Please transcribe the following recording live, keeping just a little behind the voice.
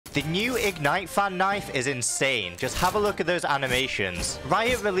The new Ignite fan knife is insane. Just have a look at those animations.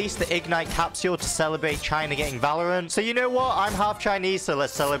 Riot released the Ignite Capsule to celebrate China getting Valorant. So you know what? I'm half Chinese, so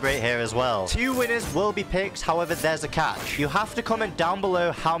let's celebrate here as well. 2 winners will be picked. However, there's a catch. You have to comment down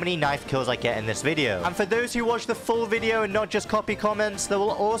below how many knife kills I get in this video. And for those who watch the full video and not just copy comments, there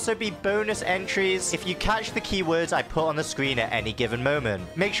will also be bonus entries if you catch the keywords I put on the screen at any given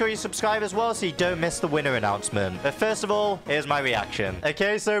moment. Make sure you subscribe as well so you don't miss the winner announcement. But first of all, here's my reaction.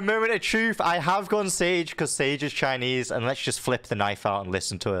 Okay, so moment of truth. I have gone Sage because Sage is Chinese, and let's just flip the knife out and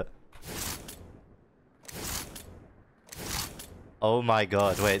listen to it. Oh my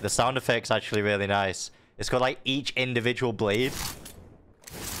god. Wait, the sound effect's actually really nice. It's got like each individual blade.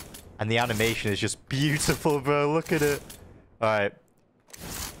 And the animation is just beautiful, bro. Look at it. Alright.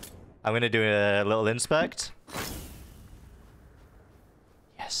 I'm going to do a little inspect.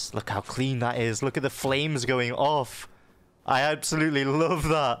 Yes, look how clean that is. Look at the flames going off. I absolutely love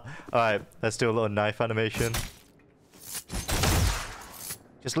that. Alright, let's do a little knife animation.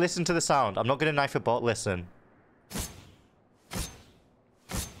 Just listen to the sound. I'm not going to knife a bot. Listen.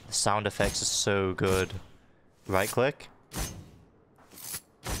 The sound effects are so good. Right click.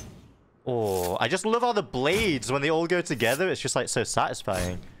 Oh, I just love how the blades, when they all go together, it's just like so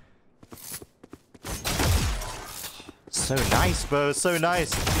satisfying. So nice, bro. So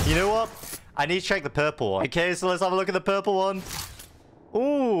nice. You know what? I need to check the purple one. Okay, so let's have a look at the purple one.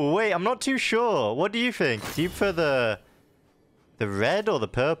 Oh, wait, I'm not too sure. What do you think? Do you prefer the red or the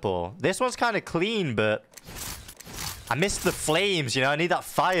purple? This one's kind of clean, but I missed the flames, you know? I need that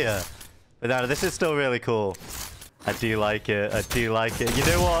fire. But no, this is still really cool. I do like it. I do like it. You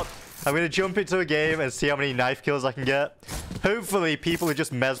know what? I'm going to jump into a game and see how many knife kills I can get. Hopefully, people are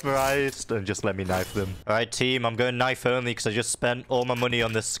just mesmerized and just let me knife them. All right, team. I'm going knife only because I just spent all my money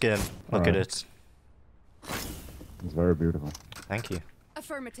on this skin. Look at it. It's very beautiful. Thank you.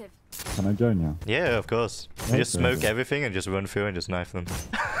 Affirmative. Can I join you? Yeah, of course. We just smoke everything and just run through and just knife them.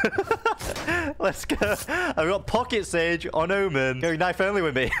 Let's go. I've got Pocket Sage on Omen. Going knife only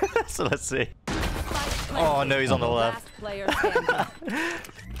with me. So let's see. Oh, no, he's on the left.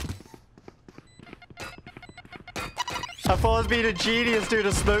 I thought I was being a genius doing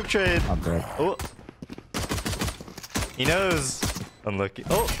a smoke trade. I'm dead. Oh. He knows. Unlucky.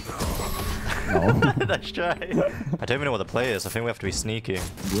 Oh. No. Let's try. I don't even know what the play is. I think we have to be sneaky.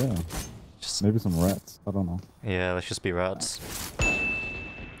 Yeah. Just... Maybe some rats. I don't know. Yeah, let's just be rats.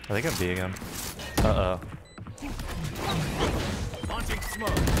 I think I'm B again. Uh-oh. Launching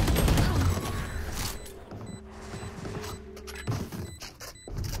smoke.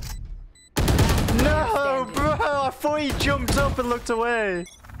 No, bro! I thought he jumped up and looked away.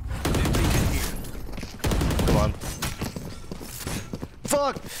 Come on.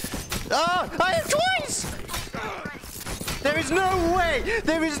 Fuck! Ah! I have twice! There is no way!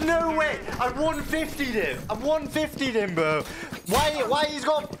 There is no way! I 150'd him! I 150'd him, bro! Why he's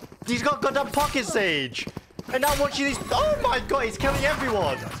got goddamn Pocket Sage? And now watching these... Oh my god, he's killing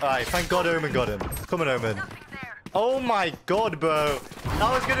everyone! Alright, thank god Omen got him. Come on, Omen. Oh my god, bro.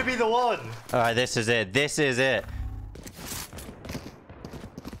 That was gonna be the one. Alright, this is it. This is it.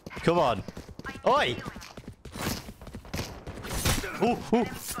 Come on. Oi! Ooh, ooh.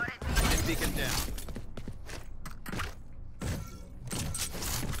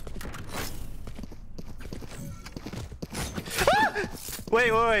 Ah!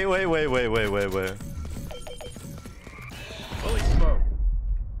 Wait. Holy smoke.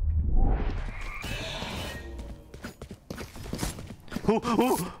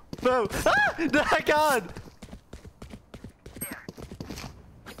 Ooh, no! Ah! No, I can't!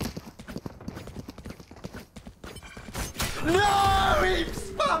 No! He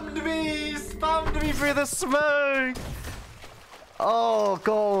spammed me! He spammed me through the smoke! Oh,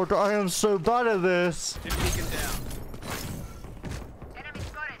 God, I am so bad at this.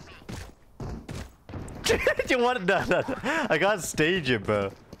 Do you want no. I can't stage it,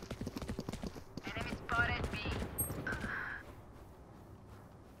 bro.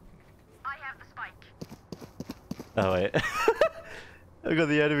 Oh, wait. I've got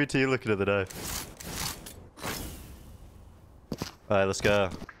the enemy team looking at the knife. Alright, let's go.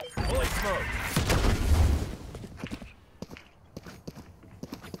 Holy smoke.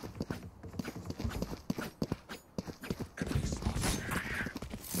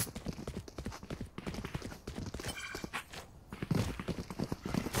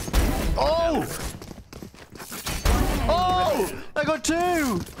 Oh! Oh! I got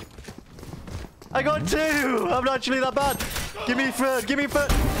two! I got two! I'm not actually that bad. Give me third. Give me third.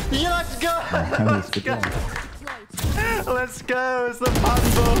 Yeah, let's go! Let's go! Let's go! It's the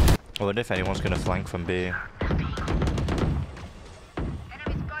bundle! I wonder if anyone's going to flank from B.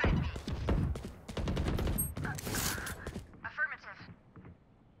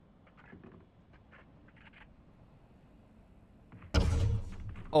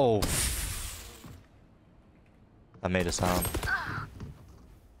 Oh. That made a sound.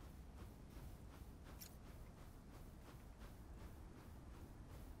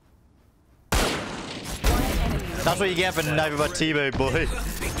 That's what you get for knifing my teammate, boy.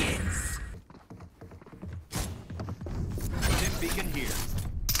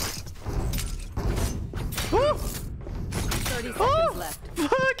 Woo! 30 seconds left.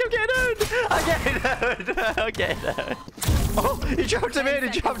 Fuck, I'm getting owned! I'm getting owned! I'm getting owned. Oh, he dropped him in,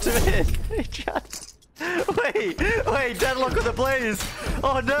 he dropped him in. He dropped... Wait, deadlock with the blaze.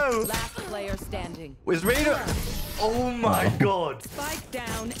 Oh no. Last player standing. Was Raider... Oh my god. Spike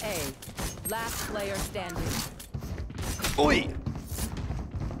down A. Last player standing. Oi.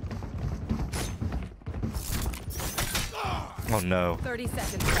 Oh no. 30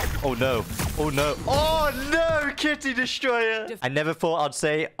 seconds left. Oh no. Oh no. Oh no, Kitty Destroyer. I never thought I'd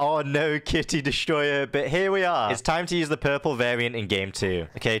say, oh no, Kitty Destroyer, but here we are. It's time to use the purple variant in game 2.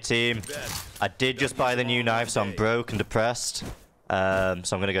 Okay, team. I did just buy the new knife, so I'm broke and depressed. So I'm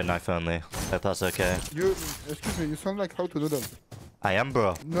gonna go knife only. Hope that's okay. Excuse me, you sound like how to do that. I am,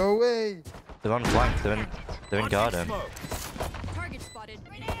 bro. No way. They're on flank. They're in garden. Target spotted.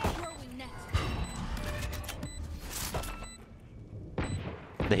 Throwing net.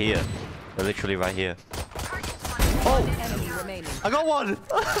 They're here. They're literally right here. One enemy remaining. I got one!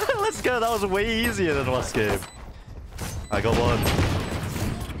 Let's go. That was way easier than last game. I got one.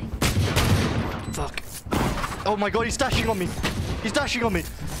 Fuck. Oh my god, he's dashing on me. He's dashing on me.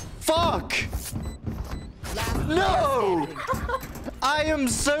 Fuck! No! I am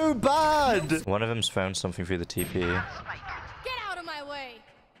so bad! One of them's found something through the TP. Get out of my way.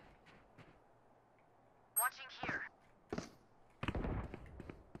 Watching here.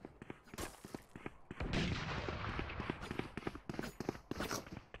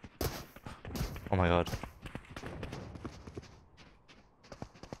 Oh my god.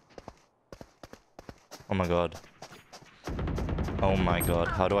 Oh my god. Oh my god.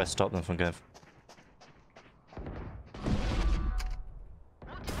 How do I stop them from going?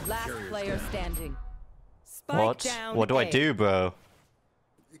 Last player standing. Spike What? down What do I A. do, bro?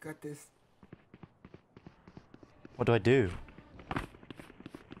 You got this. What do I do?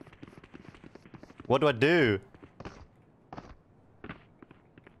 What do I do?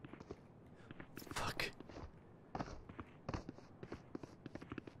 Fuck.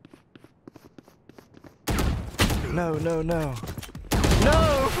 No, no, no.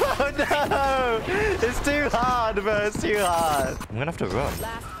 No! Oh, no! It's too hard, bro. It's too hard. I'm gonna have to run.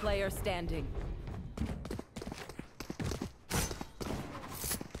 Last player standing.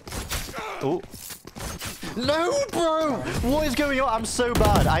 Oh. No, bro! What is going on? I'm so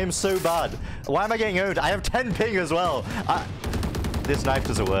bad. I am so bad. Why am I getting owned? I have 10 ping as well. This knife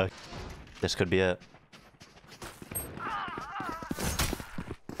doesn't work. This could be it.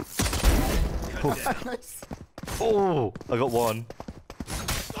 Oh, oh, I got one.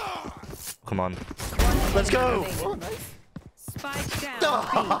 Come on. Let's go! Spike down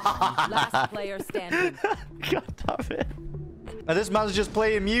B. Last player standing. God damn it. And this man's just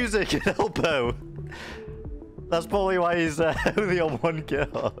playing music at elbow. That's probably why he's only on 1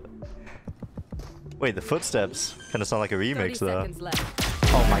 kill. Wait, the footsteps kind of sound like a remix though.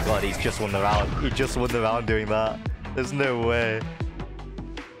 Oh my god, he's just won the round. He just won the round doing that. There's no way.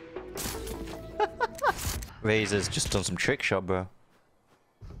 Razor's just done some trick shot, bro.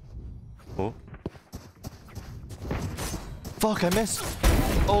 Oh. Fuck, I missed.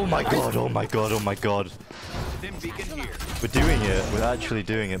 Oh my god, oh my god, oh my god. We're doing it. We're actually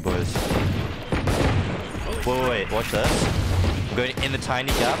doing it, boys. Wait, wait, watch this. I'm going in the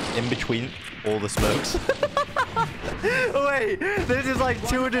tiny gap in between all the smokes. Wait, this is like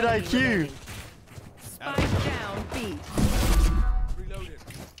 200 IQ. Spike down B. Reloaded.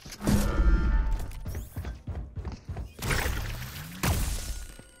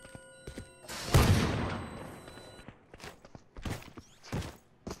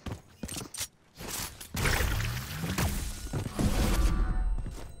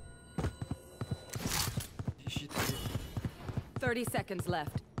 Shit. 30 seconds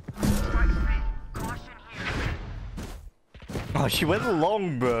left. Oh, she went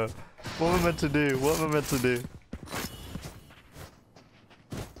long, bro. What am I meant to do? What am I meant to do?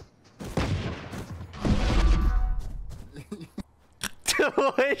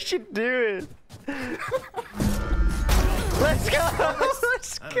 What is she doing? Let's go!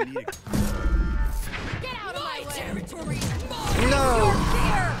 Let's go! Get out of my territory. No!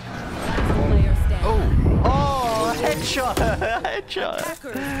 Player standing. Oh, headshot! Headshot!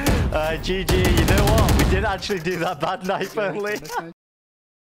 GG, you know what? We did actually do that bad knife only.